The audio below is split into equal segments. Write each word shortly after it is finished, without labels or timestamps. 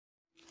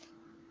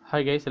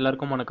Hi guys,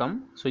 எல்லாருக்கும் வணக்கம்.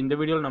 So இந்த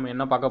வீடியோவில் நம்ம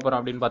என்ன பார்க்க போகிறோம்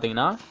அப்படின்னு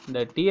பார்த்தீங்கன்னா, இந்த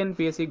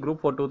டிஎன்பிஎஸ்சி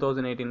குரூப் ஃபார்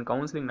 2018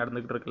 கவுன்சிலிங்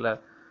நடந்துகிட்டு இருக்குல்ல.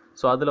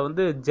 ஸோ அதில்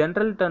வந்து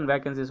ஜென்ரல் டர்ன்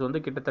வேகன்சிஸ்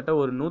வந்து கிட்டத்தட்ட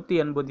ஒரு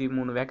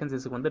 183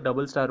 வேகன்சிஸ்க்கு வந்து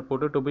டபுள் ஸ்டார்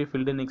போட்டு to be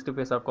filled next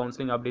phase of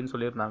counselling அப்படின்னு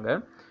சொல்லியிருந்தாங்க.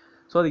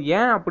 ஸோ அது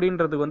ஏன்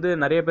அப்படின்றதுக்கு வந்து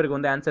நிறைய பேருக்கு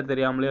வந்து ஆன்சர்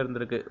தெரியாமலே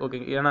இருந்திருக்கு.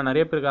 ஓகே, ஏன்னா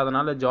நிறைய பேருக்கு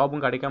அதனால்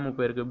ஜாபும் கிடைக்காம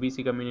போயிருக்கு,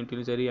 பிசி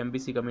கம்யூனிட்டிலும் சரி,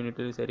 எம்பிசி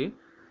கம்யூனிட்டிலும் சரி.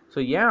 ஸோ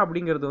ஏன்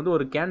அப்படிங்கிறது வந்து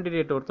ஒரு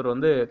கேண்டிடேட் ஒருத்தர்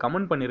வந்து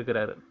கமெண்ட்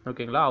பண்ணியிருக்கிறாரு.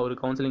 ஓகேங்களா, அவர்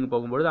கவுன்சிலிங்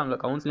போகும்போது அங்கே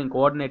கவுன்சிலிங்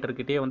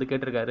கோஆர்டினேட்டர்கிட்டே வந்து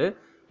கேட்டிருக்காரு,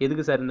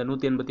 எதுக்கு சார் இந்த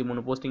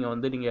 183 போஸ்டிங்கை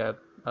வந்து நீங்கள்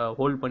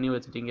ஹோல்ட் பண்ணி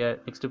வச்சுட்டீங்க,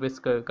 நெக்ஸ்ட்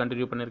பேஸ்க்கு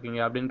கண்டினியூ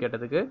பண்ணியிருக்கீங்க அப்படின்னு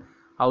கேட்டதுக்கு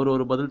அவர்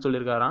ஒரு பதில்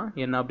சொல்லியிருக்காராம்.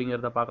 என்ன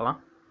அப்படிங்கிறத பார்க்கலாம்.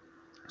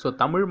 ஸோ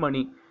தமிழ்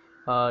மணி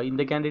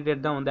இந்த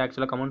கேண்டிடேட் தான் வந்து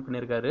ஆக்சுவலாக கமெண்ட்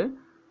பண்ணியிருக்காரு.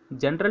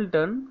 ஜென்ரல்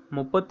டர்ன்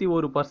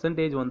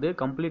 31% வந்து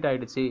கம்ப்ளீட்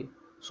ஆகிடுச்சு.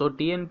 ஸோ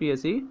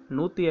டிஎன்பிஎஸ்சி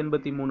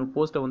 183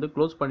 போஸ்ட்டை வந்து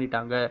க்ளோஸ்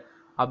பண்ணிட்டாங்க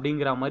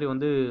அப்படிங்கிற மாதிரி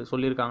வந்து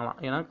சொல்லியிருக்காங்களாம்.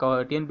 ஏன்னா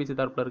டிஎன்பிஎஸ்சி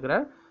தரப்பில் இருக்கிற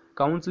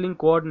கவுன்சிலிங்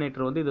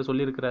கோஆர்டினேட்டர் வந்து இதை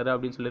சொல்லியிருக்கிறாரு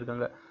அப்படின்னு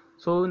சொல்லியிருக்காங்க.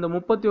 ஸோ இந்த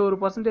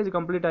 31%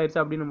 கம்ப்ளீட் ஆயிடுச்சு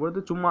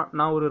அப்படின்னும்போது சும்மா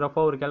நான் ஒரு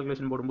ரஃபாக ஒரு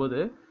கேல்குலேஷன் போடும்போது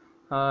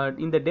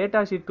இந்த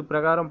டேட்டா ஷீட்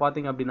பிரகாரம்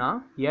பார்த்தீங்க அப்படின்னா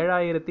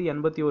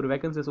 7081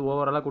 வேகன்சிஸ்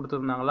ஓவராலாக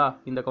கொடுத்துருந்தாங்களா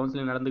இந்த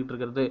கவுன்சிலிங் நடந்துகிட்டு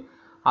இருக்கிறது.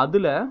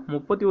 அதில்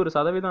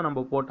 31%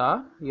 நம்ம போட்டால்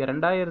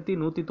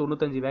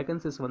 2195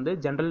 வேகன்சிஸ் வந்து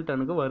ஜென்ரல்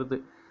டர்னுக்கு வருது.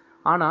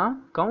 ஆனால்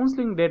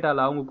கவுன்சிலிங்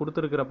டேட்டாவில் அவங்க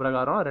கொடுத்துருக்கிற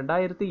பிரகாரம்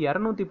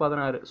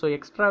 2216, ஸோ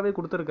எக்ஸ்ட்ராவே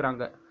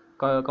கொடுத்துருக்குறாங்க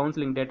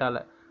கவுன்சிலிங்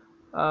டேட்டாவில்.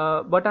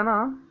 பட்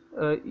ஆனால்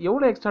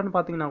எவ்வளோ எக்ஸ்ட்ரான்னு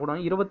பார்த்தீங்கன்னா கூட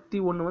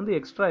 21 வந்து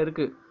எக்ஸ்ட்ரா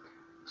இருக்குது.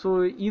 ஸோ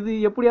இது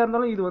எப்படியா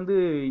இருந்தாலும் இது வந்து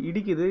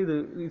இடிக்குது, இது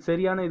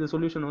சரியான இது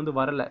சொல்யூஷன் வந்து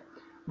வரலை.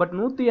 பட்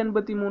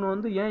 183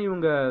 வந்து ஏன்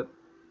இவங்க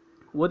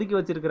ஒதுக்கி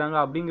வச்சிருக்கிறாங்க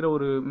அப்படிங்கிற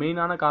ஒரு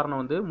மெயினான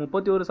காரணம் வந்து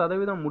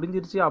 31%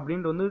 முடிஞ்சிருச்சு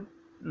அப்படின்ட்டு வந்து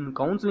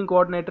கவுன்சிலிங்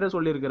கோஆர்டினேட்டரே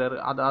சொல்லியிருக்கிறாரு.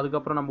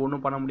 அதுக்கப்புறம் நம்ம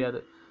ஒன்றும் பண்ண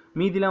முடியாது.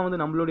 மீதிலாம் வந்து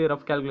நம்மளுடைய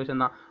ரஃப்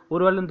கேல்குலேஷன் தான்.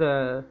 ஒருவேளை இந்த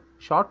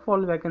ஷார்ட்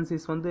ஃபால்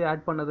வேகன்சிஸ் வந்து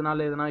ஆட்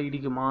பண்ணதுனால எதனா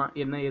இடிக்குமா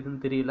என்ன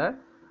ஏதுன்னு தெரியல.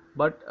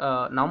 பட்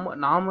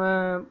நாம்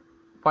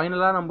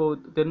ஃபைனலாக நம்ம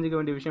தெரிஞ்சுக்க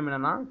வேண்டிய விஷயம்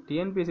என்னென்னா,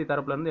 டிஎன்பிஎஸ்சி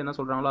தரப்புலேருந்து என்ன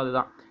சொல்கிறாங்களோ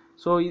அதுதான்.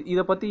 ஸோ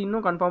இதை பற்றி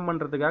இன்னும் கன்ஃபார்ம்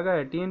பண்ணுறதுக்காக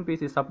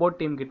டிஎன்பிஎஸ்சி சப்போர்ட்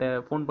டீம் கிட்ட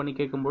ஃபோன் பண்ணி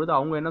கேட்கும்பொழுது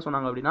அவங்க என்ன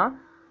சொன்னாங்க அப்படின்னா,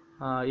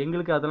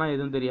 எங்களுக்கு அதெல்லாம்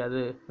எதுவும் தெரியாது,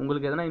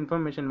 உங்களுக்கு எதனா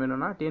இன்ஃபர்மேஷன்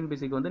வேணும்னா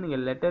டிஎன்பிஎஸ்சிக்கு வந்து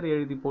நீங்கள் லெட்டர்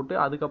எழுதி போட்டு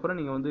அதுக்கப்புறம்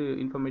நீங்கள் வந்து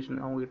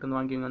இன்ஃபர்மேஷன் அவங்ககிட்ட வந்து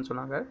வாங்கிக்கோங்கன்னு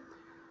சொன்னாங்க.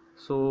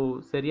 ஸோ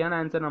சரியான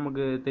ஆன்சர்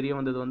நமக்கு தெரிய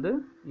வந்தது வந்து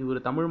இவர்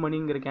தமிழ்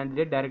மணிங்கிற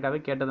கேண்டிடேட் டைரெக்டாகவே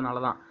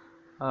கேட்டதுனால தான்.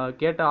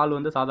 கேட்ட ஆள்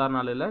வந்து சாதாரண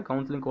ஆள் இல்லை,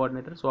 கவுன்சிலிங்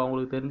கோஆர்டினேட்டர். ஸோ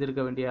அவங்களுக்கு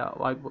தெரிஞ்சிருக்க வேண்டிய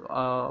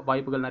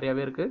வாய்ப்புகள்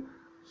நிறையாவே இருக்குது.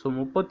 ஸோ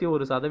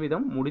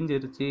 31%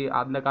 முடிஞ்சிருச்சு.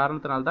 அந்த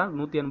காரணத்தினால தான்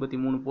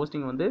 183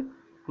 போஸ்டிங் வந்து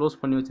க்ளோஸ்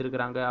பண்ணி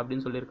வச்சுருக்கிறாங்க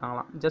அப்படின்னு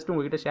சொல்லியிருக்காங்களாம். ஜஸ்ட்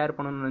உங்கள்கிட்ட ஷேர்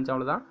பண்ணணும்னு நினச்ச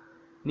அவ்வளோதான்.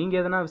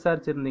 நீங்கள் எதனா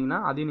விசாரிச்சிருந்தீங்கன்னா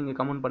அதையும் நீங்கள்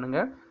கமெண்ட்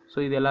பண்ணுங்கள். ஸோ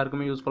இது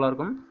எல்லாருக்குமே யூஸ்ஃபுல்லாக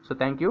இருக்கும். So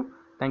thank you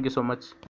so much.